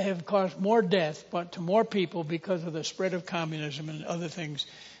caused more death but to more people because of the spread of communism and other things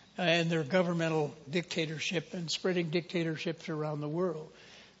and their governmental dictatorship and spreading dictatorships around the world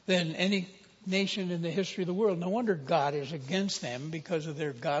than any nation in the history of the world. No wonder God is against them because of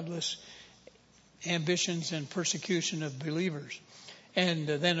their godless ambitions and persecution of believers. And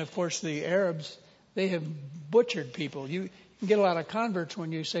then, of course, the Arabs, they have butchered people. You can get a lot of converts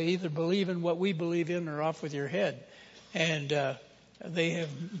when you say either believe in what we believe in or off with your head. And they have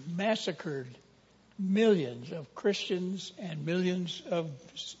massacred millions of Christians and millions of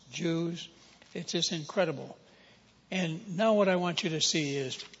Jews. It's just incredible. And now what I want you to see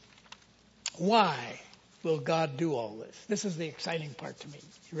is, why will God do all this? This is the exciting part to me.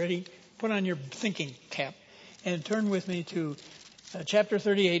 You ready? Put on your thinking cap and turn with me to chapter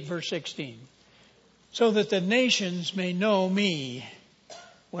 38, verse 16. So that the nations may know me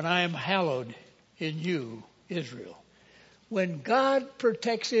when I am hallowed in you, Israel. When God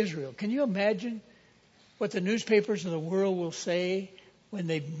protects Israel, can you imagine what the newspapers of the world will say when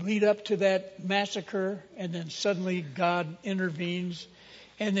they lead up to that massacre and then suddenly God intervenes?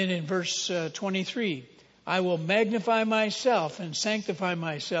 And then in verse 23, I will magnify myself and sanctify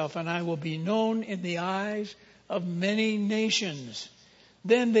myself, and I will be known in the eyes of many nations.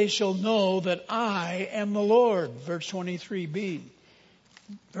 Then they shall know that I am the Lord. Verse 23b.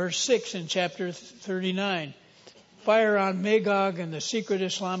 Verse 6 in chapter 39. Fire on Magog and the secret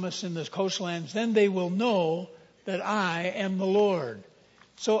Islamists in the coastlands. Then they will know that I am the Lord.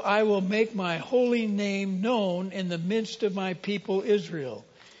 So I will make my holy name known in the midst of my people Israel.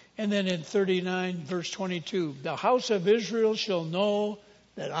 And then in 39 verse 22. The house of Israel shall know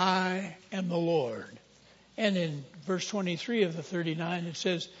that I am the Lord. And in verse 23 of the 39 it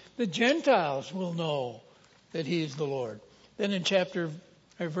says, the Gentiles will know that he is the Lord. Then in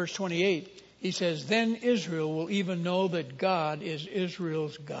verse 28, He says, then Israel will even know that God is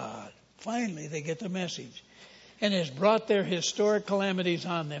Israel's God. Finally, they get the message. And has brought their historic calamities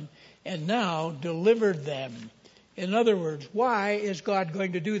on them and now delivered them. In other words, why is God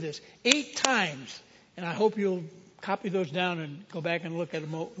going to do this? 8 times, and I hope you'll copy those down and go back and look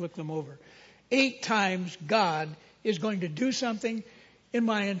them over. 8 times God is going to do something in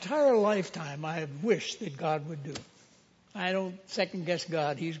my entire lifetime I have wished that God would do. I don't second guess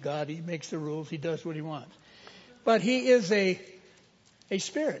God. He's God. He makes the rules. He does what he wants. But he is a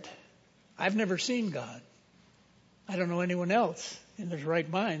spirit. I've never seen God. I don't know anyone else in his right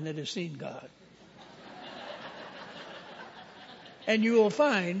mind that has seen God. And you will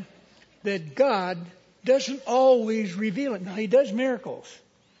find that God doesn't always reveal it. Now, he does miracles.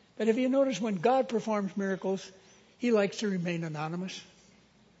 But have you noticed when God performs miracles, he likes to remain anonymous?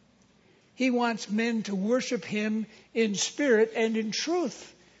 He wants men to worship him in spirit and in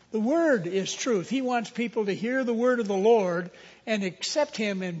truth. The word is truth. He wants people to hear the word of the Lord and accept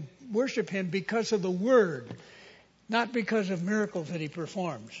him and worship him because of the word, not because of miracles that he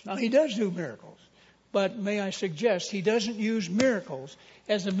performs. Now, he does do miracles, but may I suggest he doesn't use miracles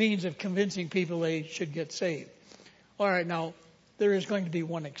as a means of convincing people they should get saved. All right, now, there is going to be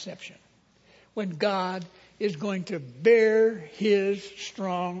one exception. When God is going to bear his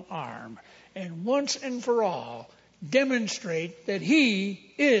strong arm and once and for all demonstrate that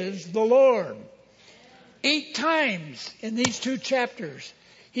he is the Lord. 8 times in these 2 chapters,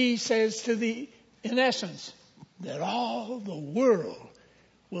 he says in essence, that all the world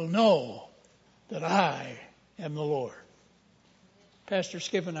will know that I am the Lord. Pastor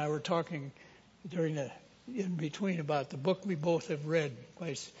Skip and I were talking during the in between about the book we both have read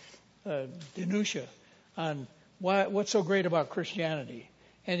by Denusha on what's so great about Christianity.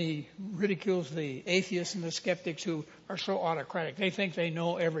 And he ridicules the atheists and the skeptics who are so autocratic. They think they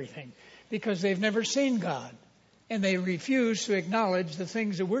know everything because they've never seen God. And they refuse to acknowledge the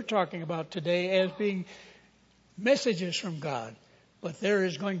things that we're talking about today as being messages from God. But there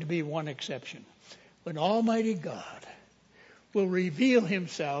is going to be one exception. When Almighty God will reveal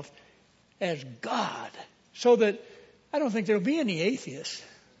himself as God, so that I don't think there'll be any atheists,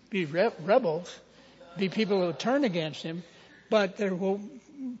 be rebels, be people who turn against him, but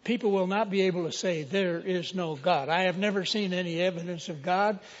people will not be able to say there is no God. I have never seen any evidence of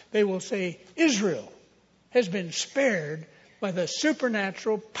God. They will say Israel has been spared by the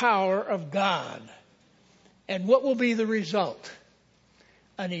supernatural power of God. And what will be the result?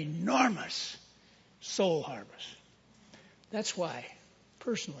 An enormous soul harvest. That's why,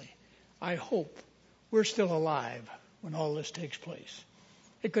 personally, I hope we're still alive when all this takes place.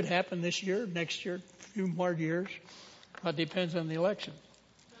 It could happen this year, next year, a few more years. It depends on the election.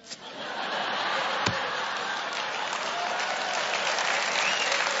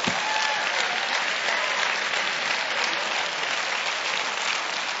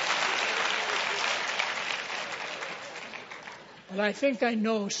 But I think I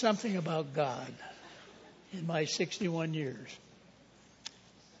know something about God in my 61 years.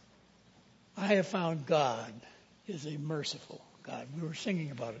 I have found God is a merciful God. We were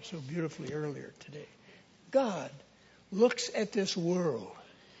singing about it so beautifully earlier today. God looks at this world,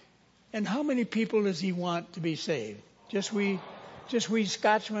 and how many people does he want to be saved? Just we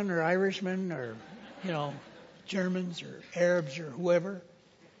Scotsmen or Irishmen or, Germans or Arabs or whoever?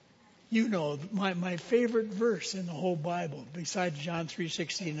 You know, my favorite verse in the whole Bible, besides John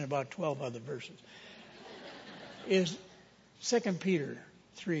 3:16 and about 12 other verses, is 2 Peter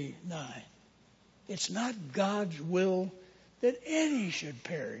 3:9. It's not God's will that any should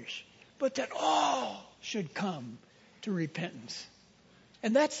perish, but that all should come to repentance.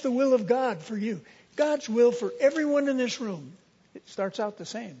 And that's the will of God for you. God's will for everyone in this room, it starts out the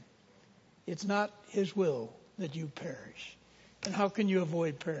same. It's not his will that you perish. And how can you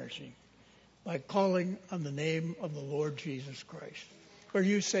avoid perishing? By calling on the name of the Lord Jesus Christ. Where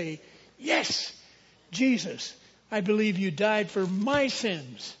you say, yes, Jesus, I believe you died for my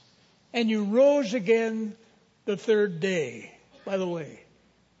sins. And you rose again the 3rd day. By the way,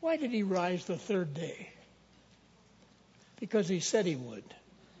 why did he rise the 3rd day? Because he said he would.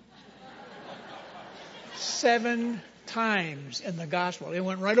 7 times in the gospel. It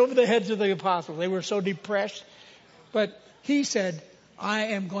went right over the heads of the apostles. They were so depressed. But he said, I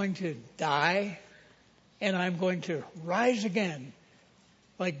am going to die and I'm going to rise again.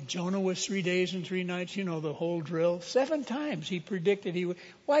 Like Jonah was 3 days and 3 nights, the whole drill. 7 times he predicted he would.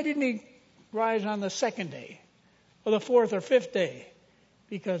 Why didn't he rise on the 2nd day or the 4th or 5th day?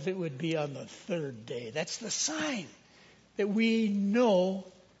 Because it would be on the 3rd day. That's the sign that we know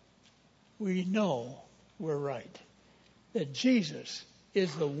we're right. That Jesus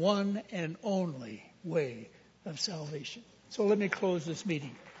is the one and only way of salvation. So let me close this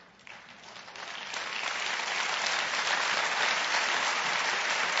meeting.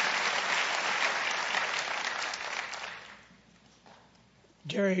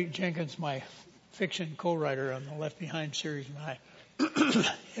 Jerry Jenkins, my fiction co-writer on the Left Behind series, and I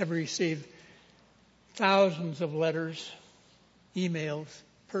have received thousands of letters, emails,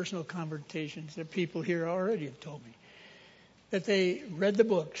 personal conversations that people here already have told me that they read the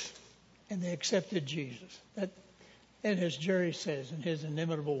books and they accepted Jesus. And as Jerry says in his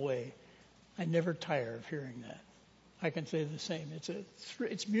inimitable way, I never tire of hearing that. I can say the same.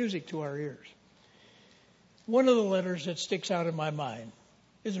 It's music to our ears. One of the letters that sticks out in my mind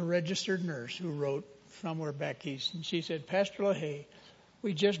is a registered nurse who wrote somewhere back east, and she said, Pastor LaHaye,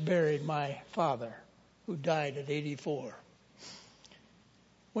 we just buried my father who died at 84.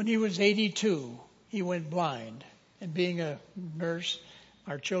 When he was 82, he went blind, and being a nurse,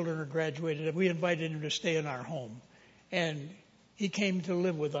 our children are graduated, we invited him to stay in our home, and he came to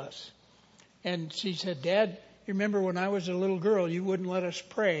live with us. And she said, Dad, you remember when I was a little girl, you wouldn't let us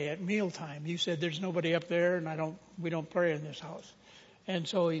pray at mealtime. You said, there's nobody up there, and we don't pray in this house. And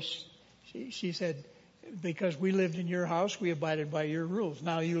so she said, because we lived in your house, we abided by your rules.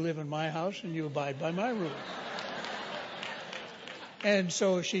 Now you live in my house and you abide by my rules. And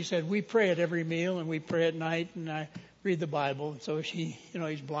so she said, we pray at every meal and we pray at night and I read the Bible. And so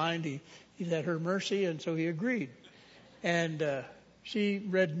he's blind. He's at her mercy. And so he agreed. And she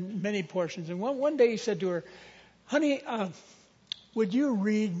read many portions. And one day he said to her, honey, would you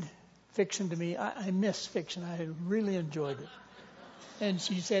read fiction to me? I miss fiction. I really enjoyed it. And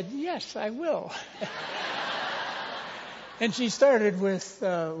she said, yes, I will. And she started with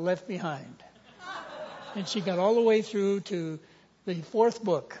Left Behind. And she got all the way through to the 4th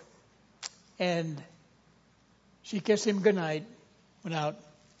book. And she kissed him goodnight, went out.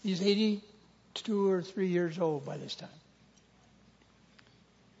 He's 82 or 3 years old by this time.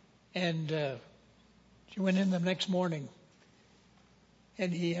 And she went in the next morning.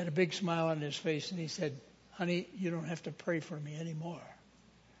 And he had a big smile on his face. And he said, honey, you don't have to pray for me anymore.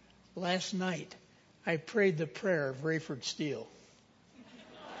 Last night, I prayed the prayer of Rayford Steele.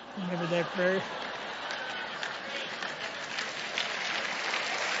 Remember that prayer?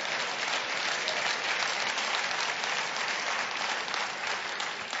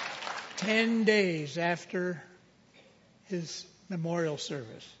 Ten days after his memorial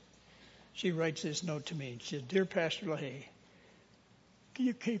service, she writes this note to me. She said, Dear Pastor LaHaye,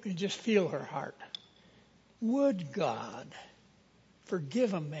 you can just feel her heart. Would God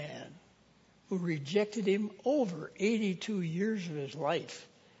forgive a man who rejected him over 82 years of his life,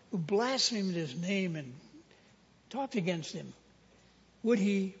 who blasphemed his name and talked against him? Would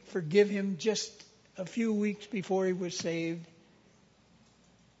he forgive him just a few weeks before he was saved?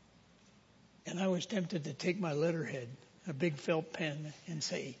 And I was tempted to take my letterhead, a big felt pen, and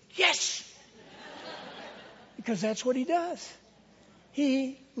say, yes! Because that's what he does.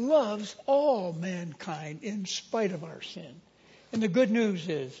 He loves all mankind in spite of our sin. And the good news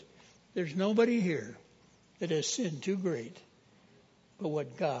is, there's nobody here that has sinned too great, but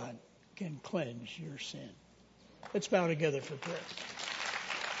what God can cleanse your sin. Let's bow together for prayer.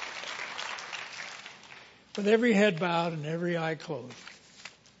 With every head bowed and every eye closed,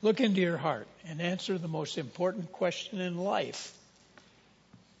 look into your heart and answer the most important question in life.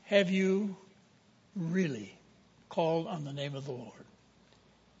 Have you really called on the name of the Lord?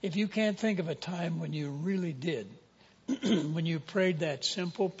 If you can't think of a time when you really did, when you prayed that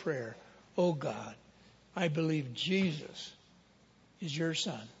simple prayer, oh God, I believe Jesus is your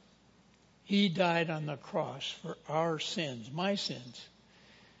son. He died on the cross for our sins, my sins.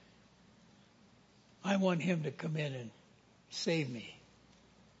 I want him to come in and save me,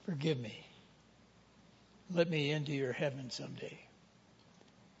 forgive me. Let me into your heaven someday.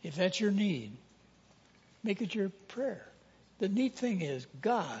 If that's your need, make it your prayer. The neat thing is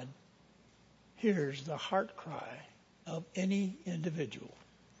God hears the heart cry of any individual.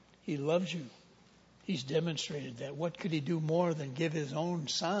 He loves you. He's demonstrated that. What could he do more than give his own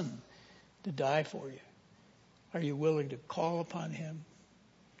son to die for you? Are you willing to call upon him?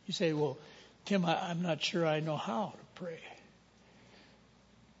 You say, well, Tim, I'm not sure I know how to pray.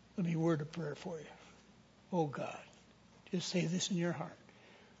 Let me word a prayer for you. Oh God, just say this in your heart.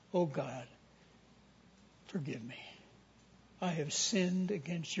 Oh God, forgive me. I have sinned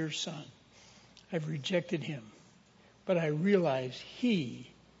against your son. I've rejected him. But I realize he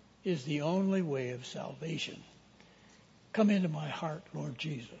is the only way of salvation. Come into my heart, Lord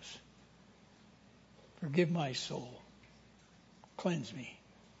Jesus. Forgive my soul. Cleanse me.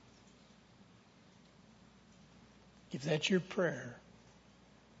 If that's your prayer,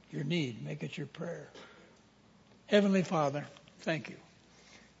 your need. Make it your prayer. Heavenly Father, thank you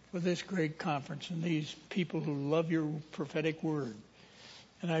for this great conference and these people who love your prophetic word.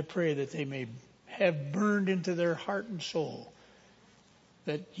 And I pray that they may have burned into their heart and soul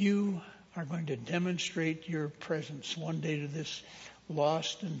that you are going to demonstrate your presence one day to this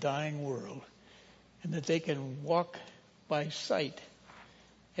lost and dying world, and that they can walk by sight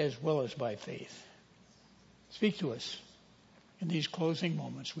as well as by faith. Speak to us in these closing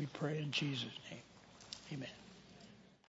moments, we pray in Jesus' name. Amen.